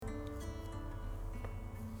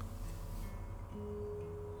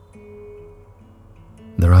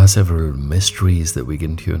There are several mysteries that we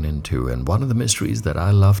can tune into, and one of the mysteries that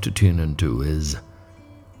I love to tune into is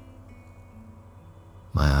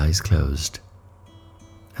my eyes closed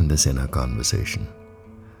and this inner conversation.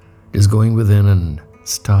 Just going within and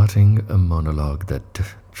starting a monologue that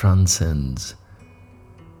transcends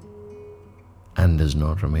and does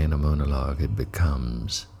not remain a monologue. It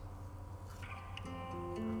becomes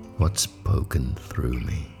what's spoken through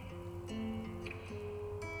me.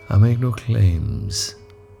 I make no claims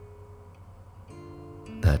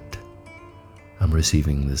that I'm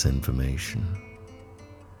receiving this information.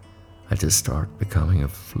 I just start becoming a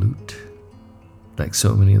flute. Like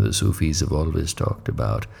so many of the Sufis have always talked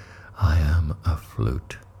about, I am a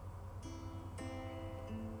flute.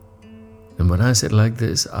 And when I sit like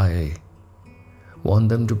this, I want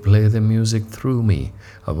them to play the music through me.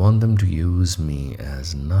 I want them to use me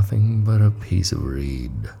as nothing but a piece of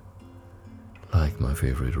reed. Like my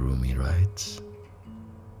favorite Rumi writes,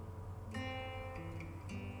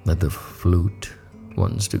 that the flute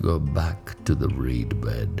wants to go back to the reed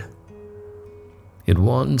bed. It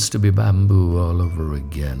wants to be bamboo all over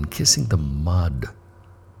again, kissing the mud,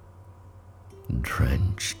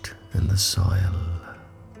 drenched in the soil,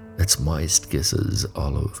 its moist kisses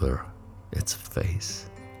all over its face.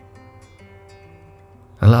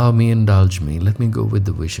 Allow me, indulge me, let me go with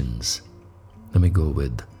the visions. Let me go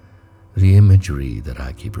with the imagery that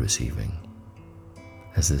I keep receiving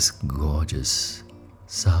as this gorgeous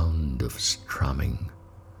sound of strumming.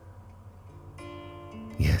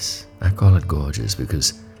 Yes, I call it gorgeous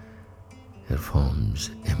because it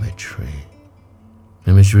forms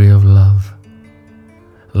imagery of love.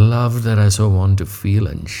 Love that I so want to feel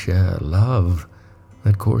and share. Love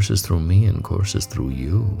that courses through me and courses through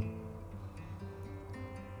you.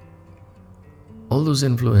 All those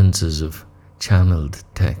influences of channeled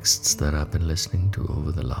texts that I've been listening to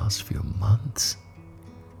over the last few months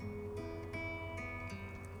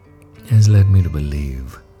has led me to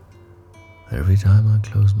believe that every time I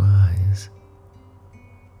close my eyes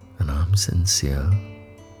and I'm sincere,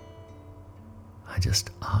 I just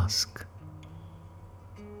ask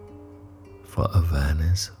for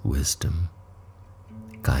awareness, wisdom,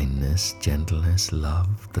 kindness, gentleness,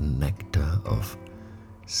 love, the nectar of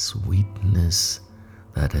sweetness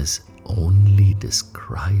that is only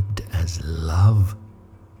described as love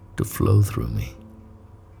to flow through me.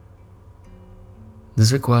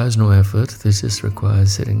 This requires no effort. This just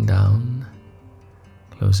requires sitting down,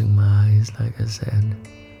 closing my eyes, like I said,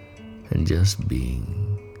 and just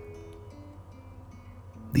being.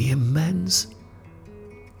 The immense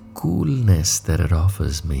coolness that it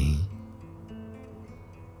offers me,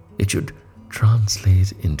 it should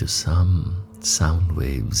translate into some sound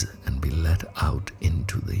waves and be let out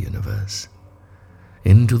into the universe,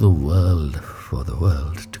 into the world, for the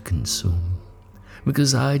world to consume.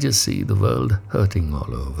 Because I just see the world hurting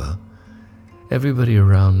all over. Everybody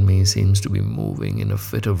around me seems to be moving in a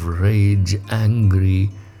fit of rage,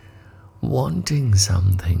 angry, wanting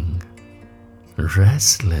something,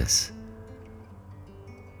 restless.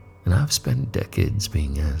 And I've spent decades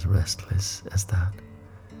being as restless as that.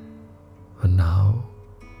 But now,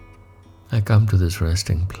 I come to this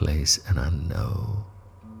resting place and I know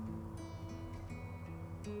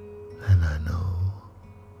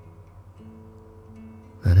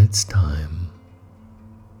that it's time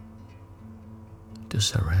to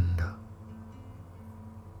surrender,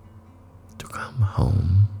 to come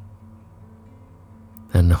home.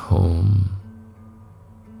 And home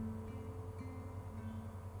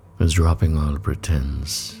is dropping all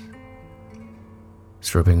pretense,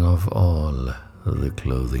 stripping off all the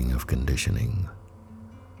clothing of conditioning,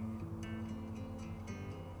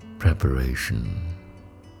 preparation,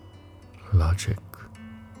 logic,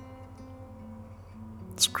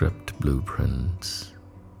 script blueprints,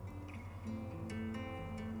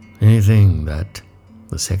 anything that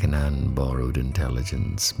the second-hand borrowed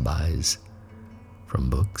intelligence buys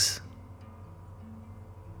from books,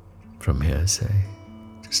 from hearsay.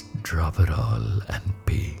 Just drop it all and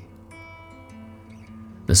be.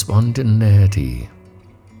 The spontaneity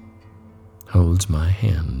holds my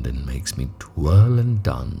hand and makes me twirl and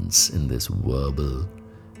dance in this verbal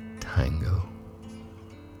tango.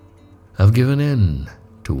 I've given in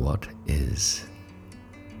to what is,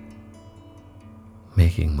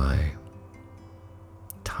 making my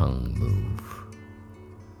tongue move.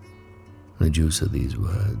 The juice of these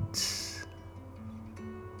words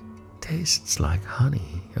tastes like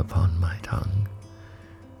honey upon my tongue.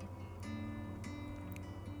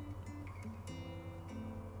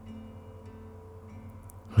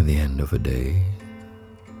 At the end of a day,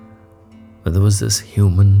 there was this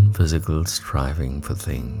human physical striving for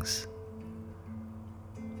things.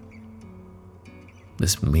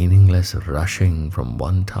 this meaningless rushing from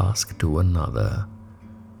one task to another,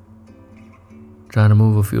 trying to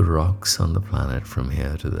move a few rocks on the planet from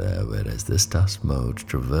here to there, whereas this dust mote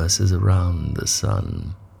traverses around the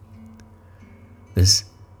sun. This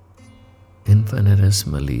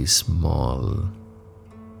infinitesimally small,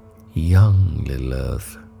 young little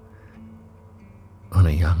Earth on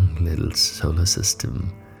a young little solar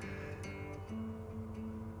system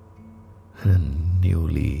in a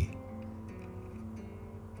newly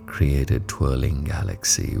created twirling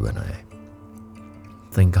galaxy. When I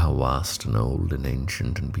think how vast and old and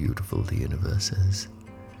ancient and beautiful the universe is,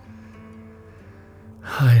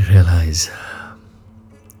 I realize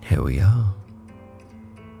here we are,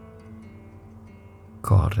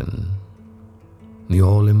 caught in the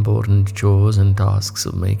all-important chores and tasks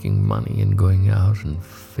of making money and going out and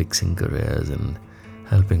fixing careers and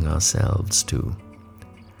helping ourselves to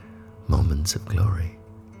moments of glory.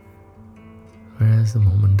 Whereas the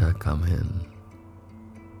moment I come in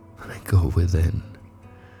and I go within,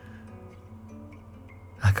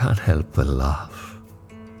 I can't help but laugh,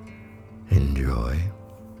 enjoy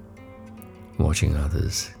watching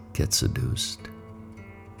others get seduced.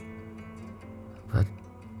 But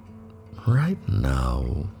right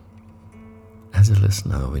now, as a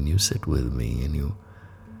listener, when you sit with me and you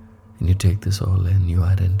take this all in, you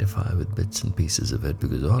identify with bits and pieces of it,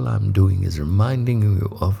 because all I'm doing is reminding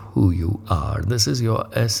you of who you are. This is your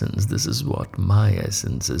essence. This is what my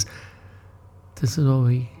essence is. This is what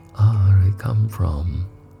we are. We come from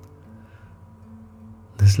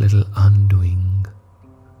this little undoing,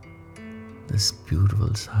 this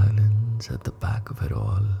beautiful silence at the back of it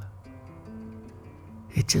all.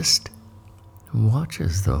 It just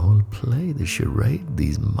watches the whole play, the charade,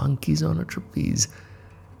 these monkeys on a trapeze.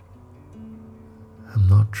 I'm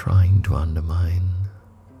not trying to undermine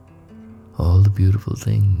all the beautiful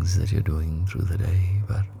things that you're doing through the day,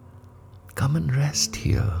 but come and rest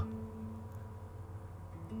here.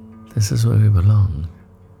 This is where we belong,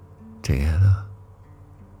 together.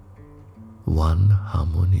 One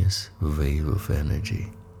harmonious wave of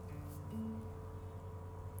energy.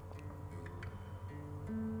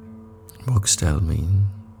 Books tell me,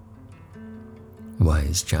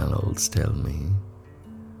 wise channels tell me,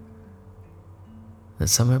 that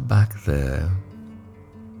somewhere back there,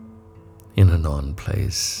 in a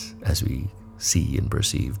non-place, as we see and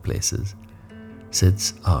perceive places,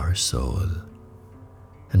 sits our soul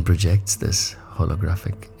and projects this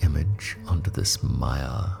holographic image onto this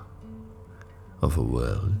Maya of a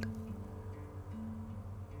world.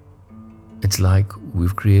 It's like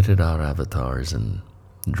we've created our avatars and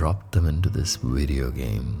dropped them into this video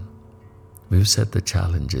game. We've set the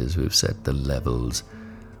challenges, we've set the levels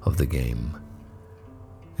of the game.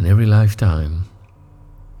 In every lifetime,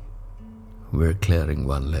 we're clearing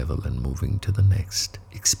one level and moving to the next,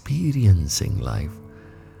 experiencing life.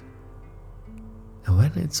 And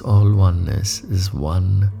when it's all oneness, is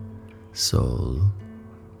one soul,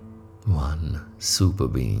 one super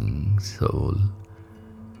being soul.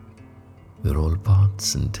 We're all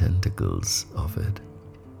parts and tentacles of it.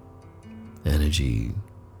 Energy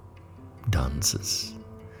dances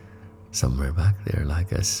somewhere back there,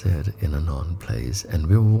 like I said, in a non-place, and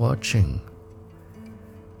we're watching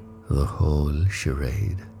the whole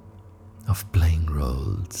charade of playing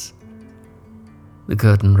roles. The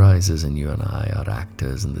curtain rises and you and I are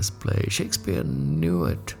actors in this play. Shakespeare knew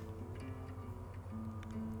it.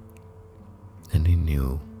 And he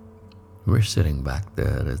knew we're sitting back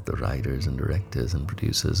there as the writers and directors and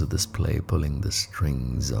producers of this play, pulling the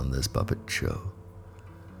strings on this puppet show.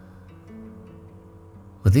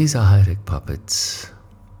 But these are high-tech puppets,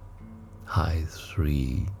 high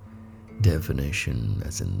three definition,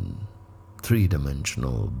 as in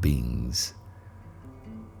three-dimensional beings,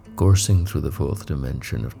 coursing through the fourth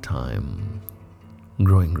dimension of time,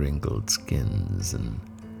 growing wrinkled skins and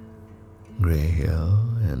gray hair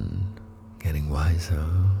and getting wiser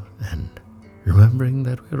and remembering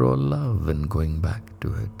that we're all love and going back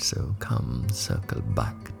to it. So come, circle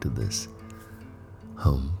back to this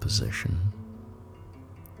home position.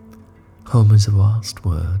 Home is a vast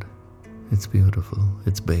word. It's beautiful,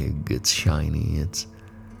 it's big, it's shiny, it's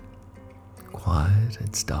quiet,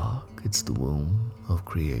 it's dark, it's the womb of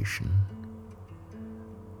creation.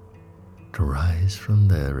 To rise from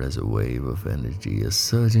there as a wave of energy, a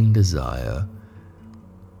surging desire,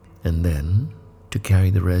 and then to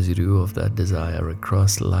carry the residue of that desire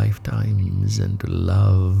across lifetimes and to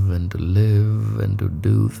love and to live and to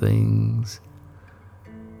do things.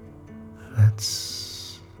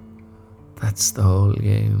 That's the whole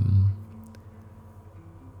game.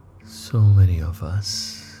 So many of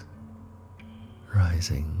us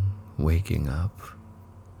rising, waking up,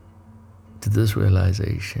 to this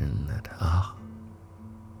realization that,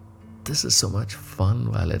 this is so much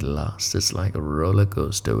fun while it lasts. It's like a roller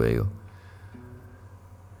coaster where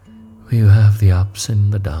you have the ups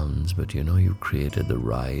and the downs, but you created the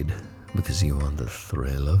ride because you want the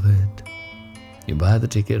thrill of it. You buy the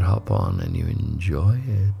ticket, hop on, and you enjoy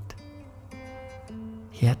it.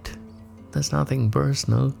 Yet, there's nothing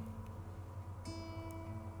personal.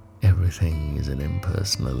 Everything is an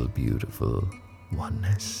impersonal, beautiful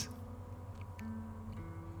oneness.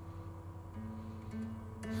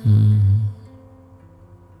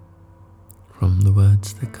 From the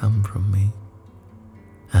words that come from me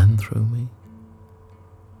and through me,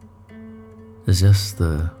 it's just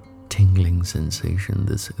the tingling sensation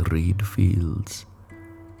this reed feels,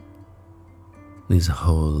 these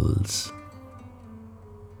holes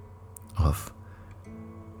of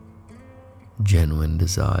genuine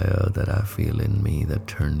desire that I feel in me that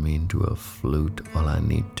turn me into a flute. All I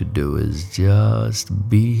need to do is just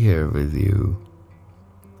be here with you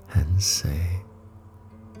and say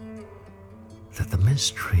that the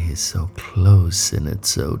mystery is so close and it's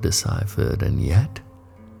so deciphered, and yet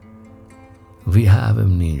we have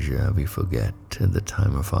amnesia. We forget at the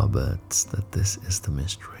time of our births that this is the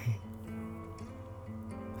mystery.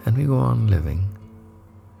 And we go on living.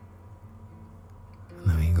 And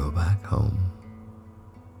then we go back home.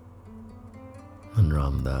 And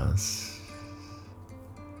Ram Dass,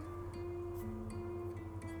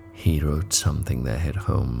 he wrote something that hit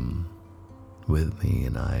home with me,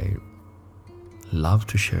 and I love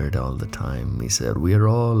to share it all the time. He said, "We are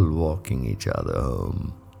all walking each other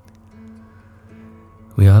home.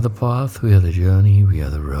 We are the path, we are the journey, we are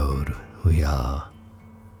the road. We are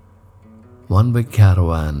one big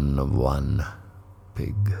caravan of one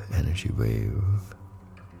big energy wave,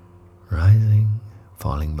 rising,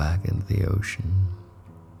 falling back into the ocean,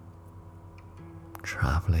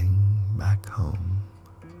 traveling back home.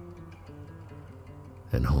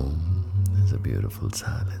 And home is a beautiful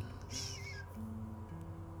silence.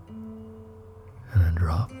 And I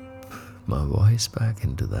drop my voice back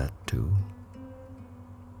into that too,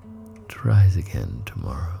 to rise again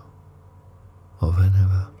tomorrow or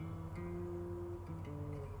whenever,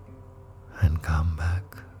 and come back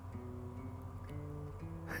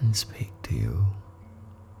and speak to you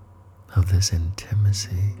of this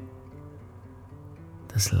intimacy,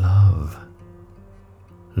 this love,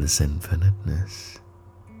 this infiniteness,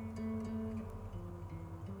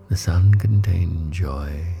 this uncontained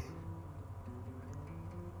joy,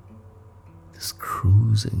 this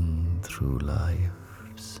cruising through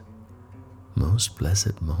life's most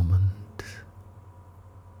blessed moment,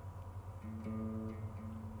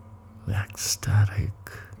 the ecstatic,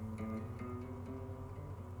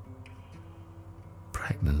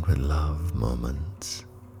 pregnant with love moments,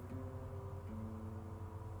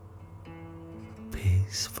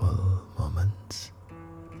 peaceful moments.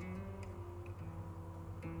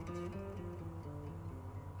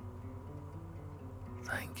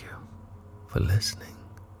 Thank you for listening.